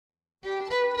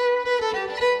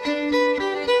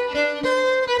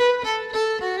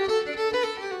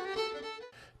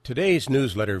Today's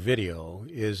newsletter video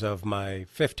is of my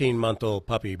 15-month-old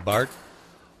puppy, Bart,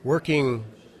 working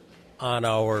on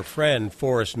our friend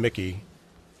Forrest Micke.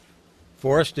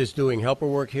 Forrest is doing helper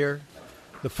work here.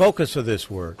 The focus of this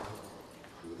work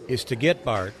is to get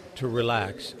Bart to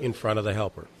relax in front of the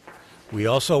helper. We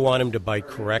also want him to bite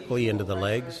correctly into the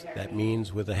legs. That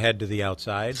means with the head to the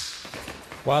outside.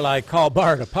 While I call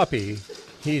Bart a puppy,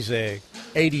 he's a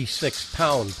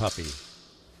 86-pound puppy.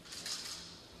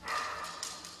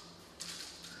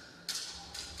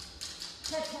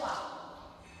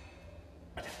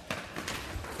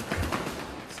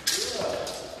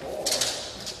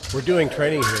 We're doing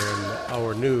training here in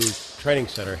our new training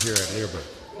center here at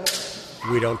Leerburg.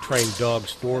 We don't train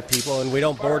dogs for people, and we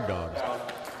don't board dogs.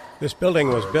 This building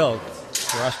was built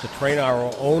for us to train our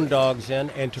own dogs in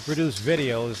and to produce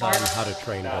videos on how to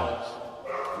train dogs.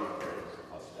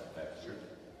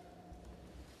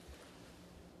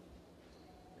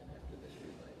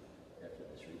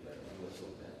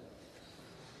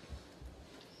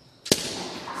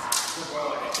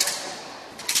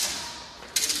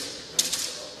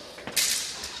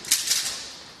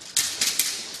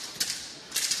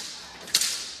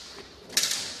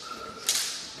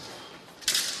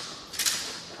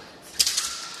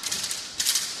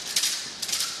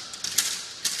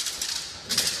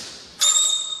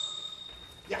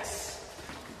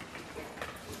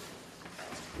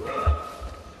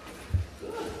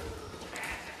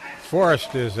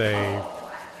 Forrest is a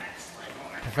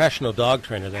professional dog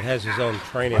trainer that has his own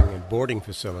training and boarding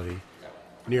facility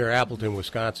near Appleton,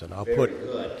 Wisconsin. I'll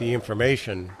put the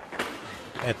information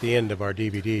at the end of our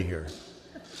DVD here.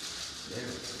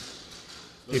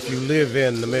 If you live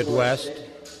in the Midwest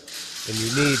and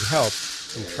you need help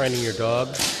in training your dog,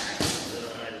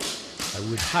 I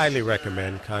would highly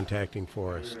recommend contacting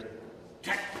Forrest.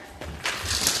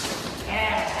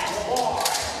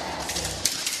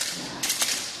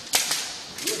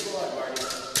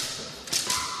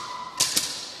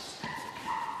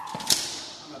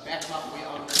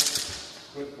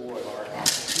 Good boy, Bart.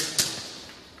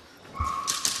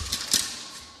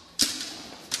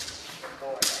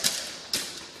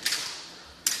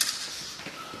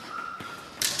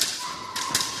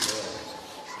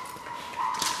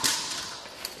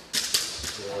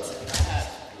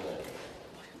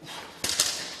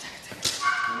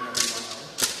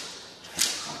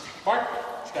 Bart,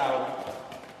 down.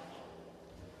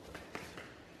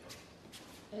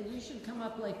 And you should come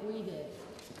up like we did.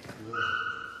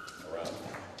 Around.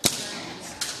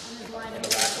 In the line of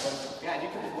back of them? Yeah, you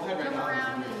can go ahead right come now.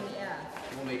 around and yeah.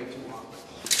 We'll make it too long.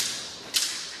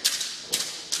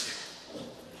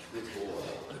 Good boy.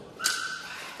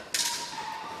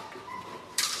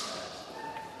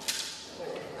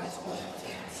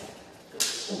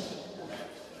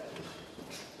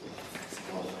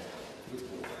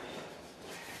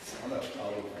 I'll look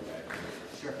for that.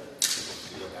 Sure.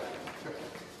 Sure.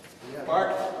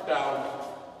 Bart, down.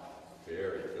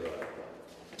 Very good.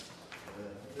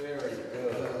 Very good.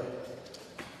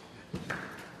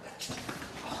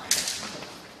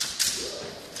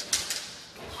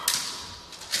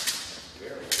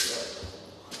 Very good.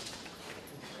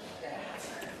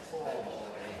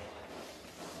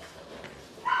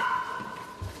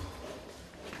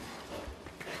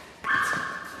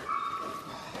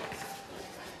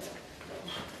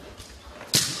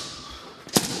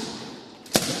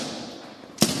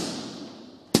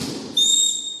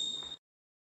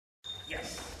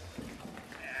 Yes.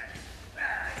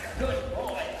 Good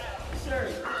boy. Sir.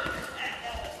 That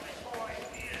was my boy.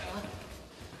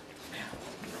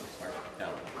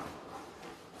 Down.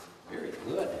 Very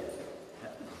good.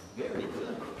 Very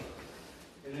good.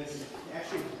 It is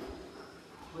actually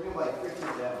bring him like 50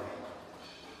 that way.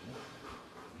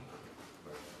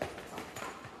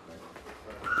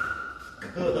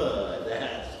 Good.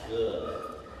 That's good.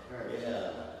 Right.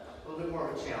 Yeah. A little bit more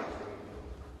of a challenge for you.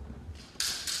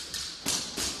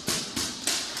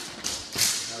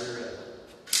 Now you're ready.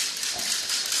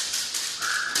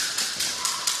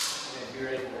 Okay, be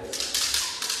ready for this.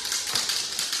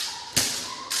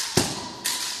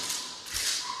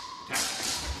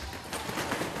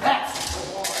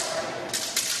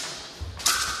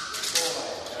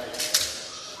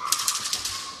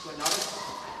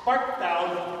 Bart,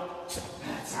 down.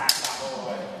 That's not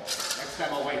boy. Next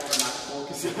time I'll wait for him not to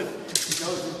focus on it. He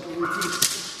knows his routine.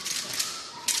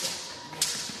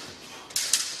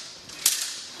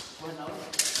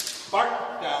 Bart,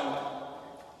 down.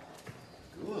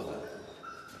 Good.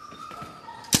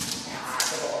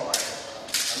 Good boy.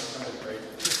 I'm great.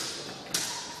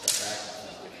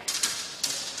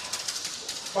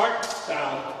 Bart,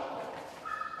 down.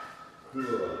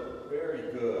 Good. Very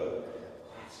good.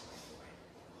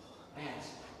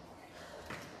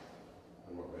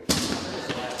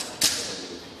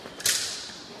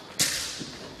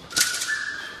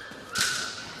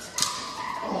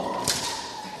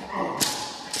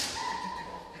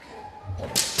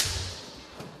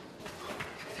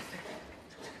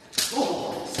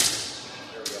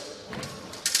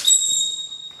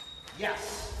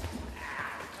 Yes.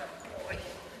 Good boy.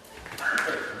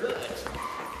 Very good.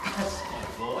 That's my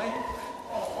boy.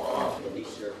 Oh,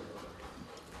 sure.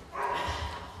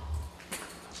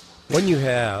 When you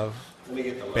have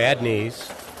bad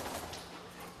knees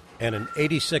and an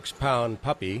 86-pound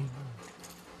puppy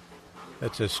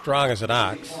that's as strong as an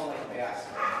ox,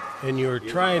 and you're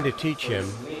trying to teach him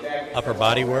upper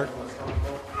body work,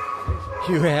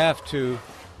 you have to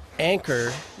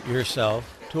anchor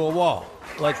yourself to a wall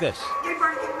like this.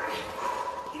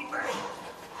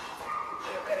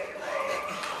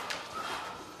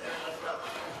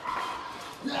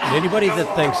 And anybody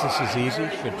that thinks this is easy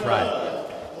should try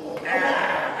it.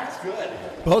 That's good.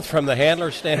 Both from the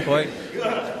handler standpoint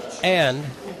and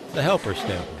the helper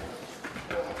standpoint.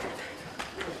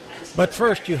 But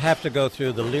first, you have to go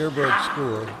through the Leerburg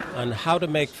school on how to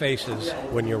make faces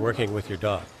when you're working with your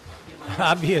dog.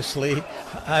 Obviously,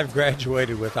 I've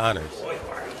graduated with honors.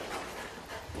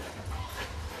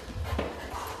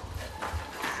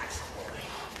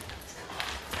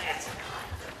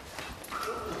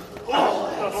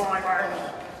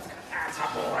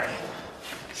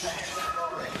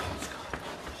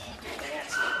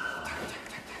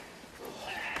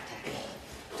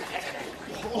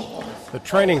 The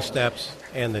training steps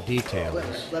and the details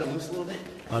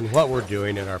on what we're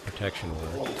doing in our protection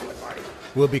work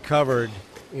will be covered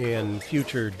in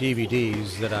future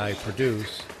DVDs that I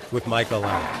produce with Michael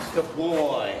Ellis. Good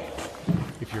boy.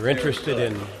 If you're interested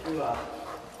in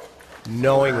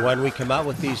knowing when we come out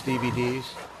with these DVDs,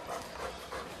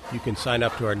 you can sign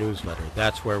up to our newsletter.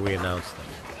 That's where we announce them.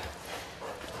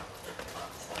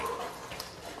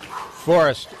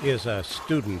 Forrest is a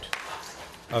student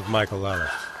of Michael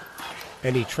Ellis,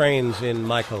 and he trains in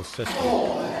Michael's system. Good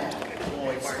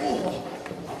boy.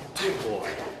 Good boy.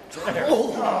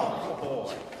 Oh,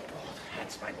 boy.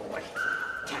 That's my boy.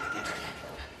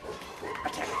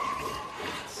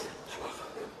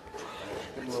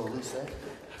 A little loose there.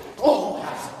 Oh,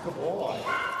 that's a good boy.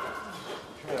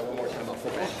 Try that one more time. I'll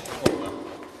pull back. Hold on.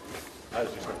 I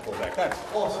was just going to pull back. Thanks.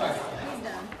 Oh, sorry. He's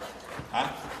done. Huh?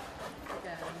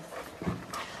 Done.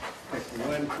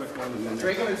 One quick one and then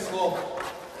Drink them in slow.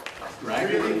 right?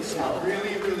 Really slow.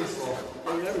 Really slow.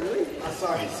 Oh, yeah, really? I'm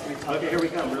sorry. It's gonna be tough. Okay, here we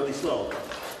come. Really slow.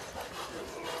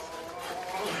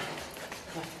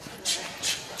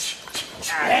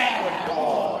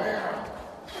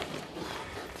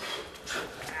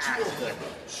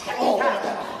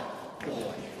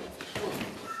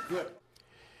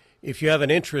 If you have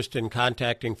an interest in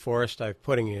contacting Forrest, I'm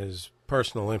putting his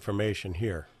personal information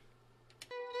here.